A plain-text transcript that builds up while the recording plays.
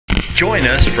Join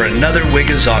us for another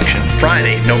Wiggins auction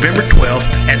Friday, November 12th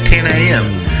at 10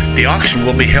 a.m. The auction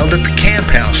will be held at the Camp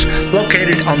House,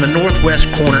 located on the northwest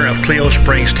corner of Clio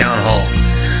Springs Town Hall.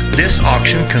 This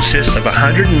auction consists of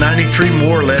 193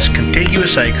 more or less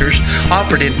contiguous acres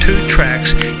offered in 2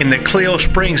 tracts in the Clio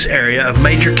Springs area of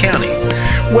Major County.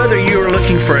 Whether you are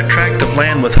looking for a tract of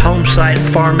land with home site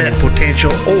farmette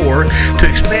potential or to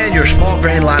expand your small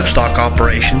grain livestock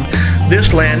operation,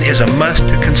 this land is a must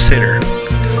to consider.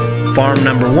 Farm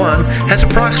number 1 has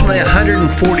approximately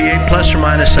 148 plus or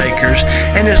minus acres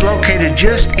and is located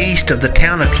just east of the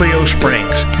town of Clio Springs.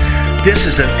 This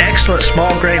is an excellent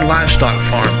small grain livestock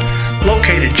farm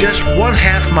located just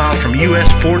 1/2 mile from US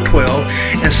 412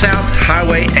 and South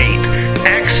Highway 8.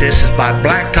 Access is by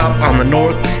blacktop on the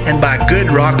north and by good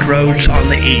rock roads on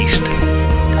the east.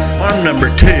 Farm number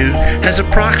 2 has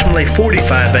approximately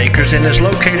 45 acres and is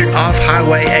located off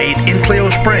Highway 8 in Clio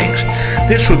Springs.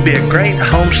 This would be a great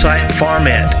home site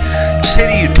farmette.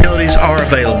 City utilities are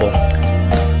available.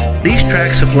 These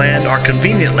tracts of land are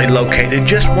conveniently located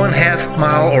just 1/2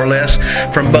 mile or less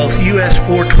from both US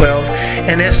 412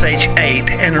 and SH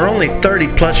 8 and are only 30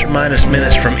 plus or minus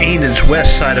minutes from Eden's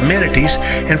west side amenities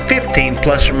and 15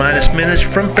 plus or minus minutes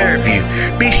from Fairview.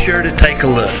 Be sure to take a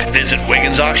look. Visit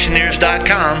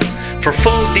WigginsAuctioneers.com for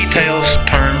full details,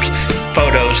 terms,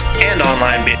 photos, and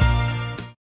online bids.